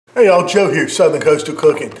Hey y'all, Joe here, Southern Coastal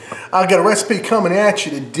Cooking. I've got a recipe coming at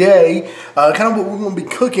you today. Kind of what we're going to be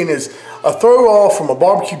cooking is a throw-off from a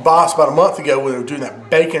barbecue box about a month ago where they were doing that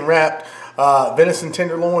bacon-wrapped venison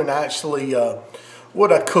tenderloin. Actually, what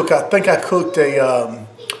did I cook? I think I cooked a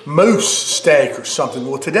moose steak or something.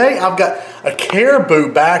 Well, today I've got a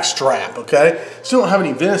caribou backstrap, okay? Still don't have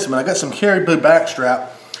any venison, but I got some caribou backstrap.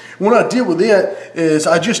 What I did with it is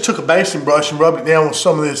I just took a basting brush and rubbed it down with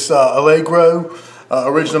some of this Allegro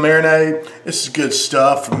original marinade. This is good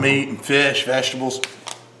stuff for meat and fish, vegetables.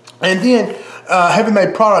 And then Having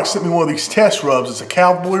Made Products sent me one of these test rubs. It's a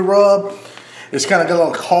cowboy rub. It's kind of got a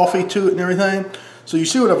little coffee to it and everything. So you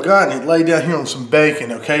see what I've got, and it laid down here on some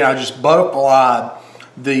bacon. Okay, I just butterflied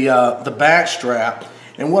the backstrap.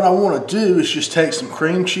 And what I want to do is just take some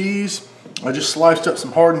cream cheese. I just sliced up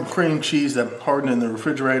some hardened cream cheese that hardened in the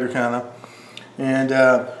refrigerator kind of. And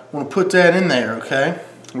I want to put that in there, okay?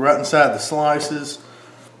 Right inside the slices,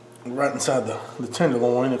 right inside the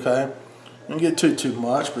tenderloin, okay? Don't get too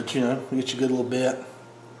much, but you know, get you a good little bit.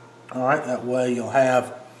 All right, that way you'll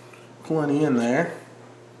have plenty in there.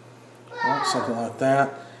 All right, something like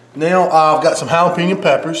that. Now I've got some jalapeno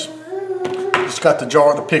peppers. Just got the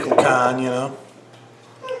jar, the pickled kind, you know.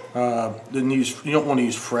 You don't want to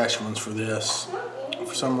use fresh ones for this.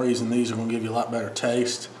 For some reason, these are going to give you a lot better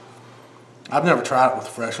taste. I've never tried it with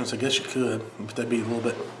fresh ones. I guess you could, but they'd be a little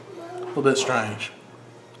bit strange.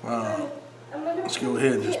 Let's go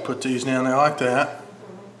ahead and just put these down there like that.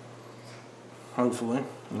 Hopefully,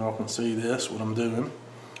 y'all can see this, what I'm doing.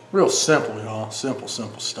 Real simple, y'all. Simple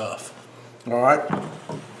stuff. All right.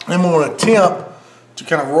 Then I'm going to attempt to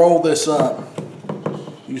kind of roll this up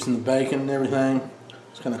using the bacon and everything.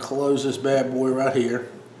 Just kind of close this bad boy right here.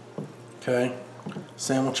 Okay.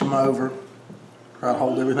 Sandwich them over. Try to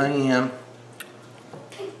hold everything in.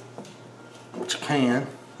 What you can,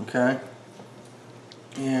 okay?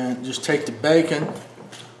 And just take the bacon,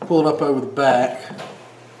 pull it up over the back.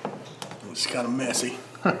 It's kind of messy.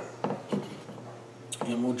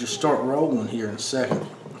 And we'll just start rolling here in a second.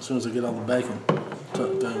 As soon as I get all the bacon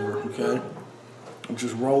tucked over, okay? We'll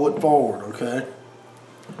just roll it forward, okay?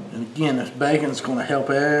 And again, this bacon's going to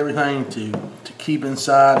help everything to keep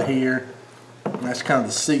inside here. And that's kind of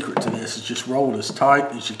the secret to this, is just roll it as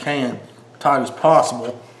tight as you can, tight as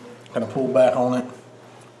possible. Kind of pull back on it,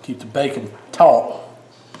 keep the bacon taut.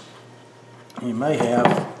 And you may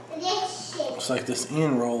have, looks like this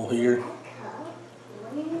end roll here.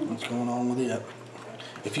 What's going on with it?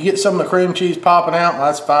 If you get some of the cream cheese popping out,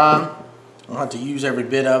 that's fine. You don't have to use every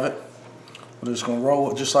bit of it. We're just going to roll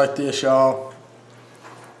it just like this, y'all.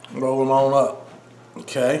 Roll them on up.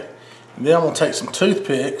 Okay. And then I'm going to take some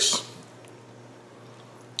toothpicks.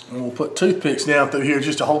 And we'll put toothpicks down through here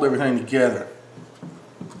just to hold everything together.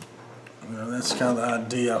 You know, that's kind of the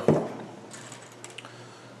idea.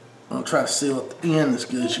 I'll try to seal at the end as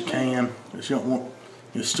good as you can, because you don't want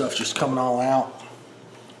your stuff just coming all out.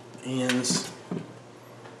 The ends.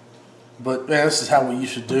 But man, this is how we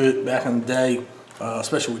used to do it back in the day,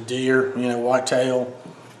 especially with deer, you know, whitetail,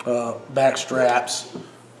 backstraps.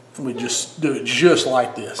 We just do it just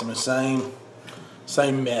like this. I mean,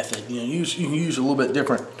 same method. You know, you can use a little bit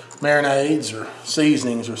different marinades or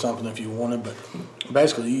seasonings or something if you wanted, but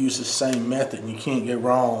basically you use the same method and you can't go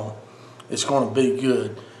wrong. It's going to be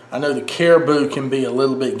good. I know the caribou can be a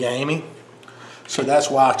little bit gamey, so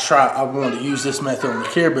that's why I wanted to use this method on the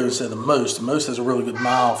caribou instead of the moose. The moose has a really good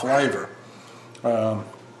mild flavor, but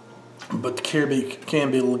the caribou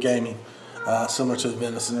can be a little gamey, similar to the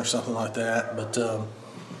venison or something like that. But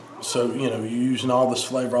so, you know, you're using all this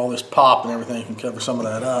flavor, all this pop and everything can cover some of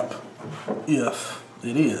that up, if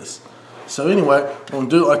it is. So anyway, I'm going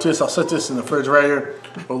to do it like this. I'll set this in the refrigerator.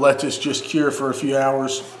 We'll let this just cure for a few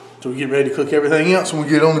hours till we get ready to cook everything else and we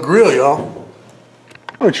get on the grill, y'all.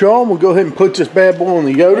 All right, y'all, we'll go ahead and put this bad boy on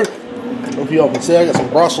the yoder. I don't know if y'all can see, I got some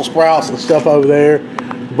Brussels sprouts and stuff over there.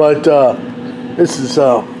 But this is,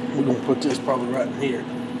 we're going to put this probably right in here.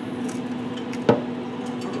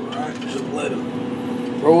 All right, just let it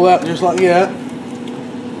roll out just like that.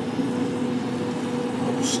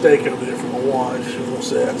 Steak over there for my wife. She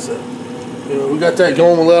wants that. So, you know, we got that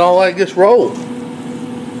going. We'll let all that just roll.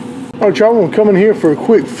 All right, y'all. I'm gonna come in here for a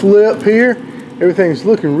quick flip here. Everything's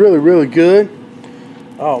looking really good.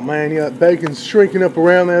 Oh man, you got bacon shrinking up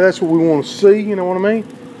around there. That's what we want to see. You know what I mean?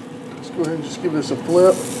 Let's go ahead and just give this a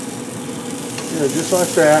flip. You know, just like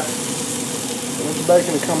that. I want the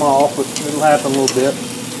bacon to come off, but it'll happen a little bit.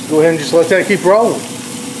 Go ahead and just let that keep rolling.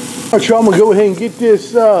 All right, y'all. I'm gonna go ahead and get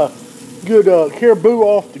this good caribou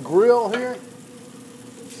off the grill here.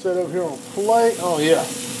 Set over here on a plate. Oh yeah,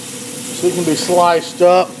 so it can be sliced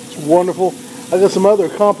up. It's wonderful. I got some other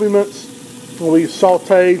accompaniments We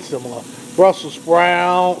sauteed some Brussels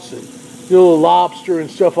sprouts and do a little lobster and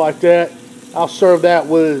stuff like that. I'll serve that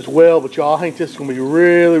with it as well, but y'all, I think this is going to be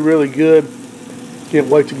really, really good. Can't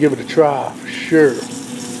wait to give it a try, for sure.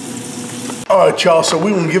 All right, y'all, so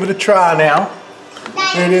we're going to give it a try now.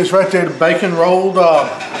 There it is right there, the bacon rolled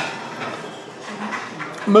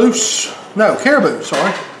caribou,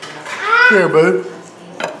 sorry. Caribou.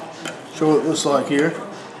 Show what it looks like here.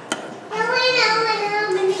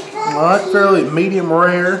 All right, fairly medium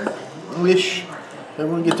rare-ish.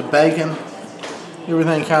 Everyone get the bacon,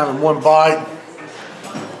 everything kind of in one bite.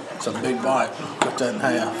 It's a big bite. Cut that in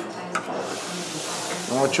half.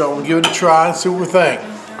 I want y'all to give it a try and see what we think.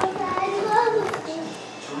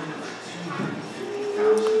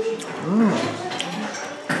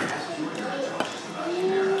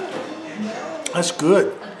 That's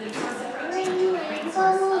good.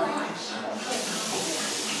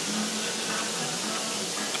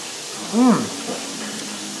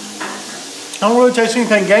 I don't really taste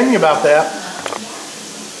anything gamey about that.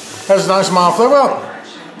 Has a nice mild flavor. Well,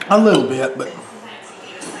 a little bit, but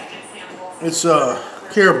it's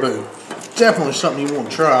caribou. Definitely something you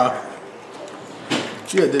want to try.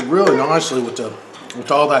 Yeah, it did really nicely with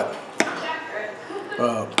all that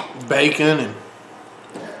bacon and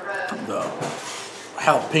the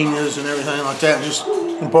jalapenos and everything like that. Just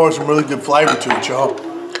imparts some really good flavor to it, y'all.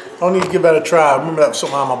 I need to give that a try. I remember that was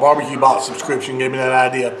something on my barbecue box subscription gave me that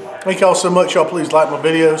idea. Thank y'all so much. Y'all please like my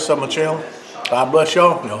videos, sub my channel. God bless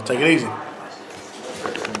y'all. Y'all take it easy.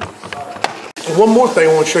 And one more thing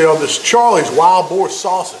I want to show y'all, this Charlie's wild boar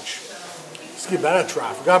sausage. Let's give that a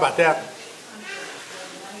try. I forgot about that.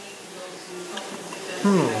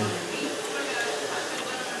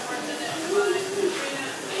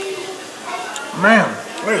 Man,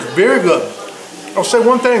 that is very good. I'll say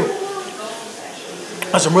one thing.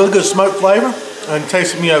 Has some really good smoked flavor and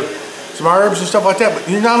taste some, some herbs and stuff like that, but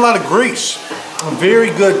not a lot of grease. A very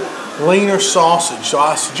good leaner sausage. So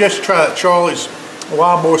I suggest you try that Charlie's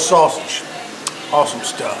wild boar sausage. Awesome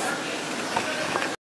stuff.